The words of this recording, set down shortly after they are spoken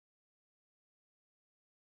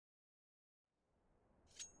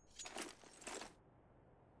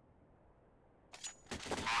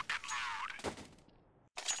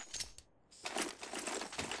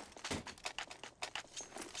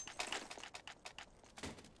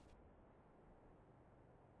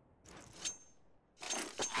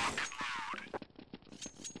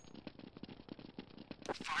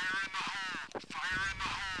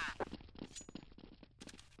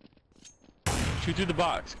Shoot through the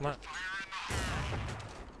box. Come on.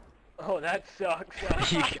 Oh, that sucks.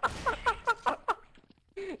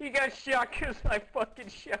 He got shot because I fucking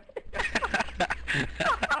shot him.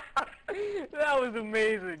 That was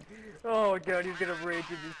amazing. Oh god, he's gonna rage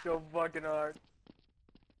at me so fucking hard.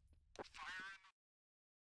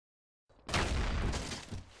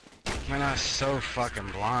 Man, I was so fucking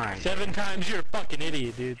blind. 7 times, you're a fucking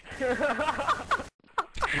idiot, dude.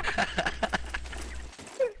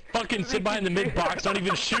 Fucking sit behind the mid box, don't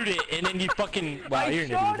even shoot it, and then you fucking... Wow, you're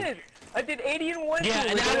an idiot. I shot it! I did 80 and 1 Yeah, to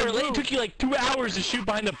him. an hour late. It took you like 2 hours to shoot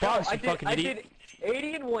behind the box, you fucking idiot. I did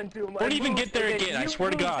 80 and 1 to him. Don't even get there again, I swear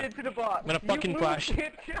to God. Into the box. I'm gonna fucking flash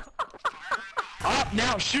it. Up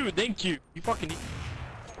now, shoot, thank you. You fucking...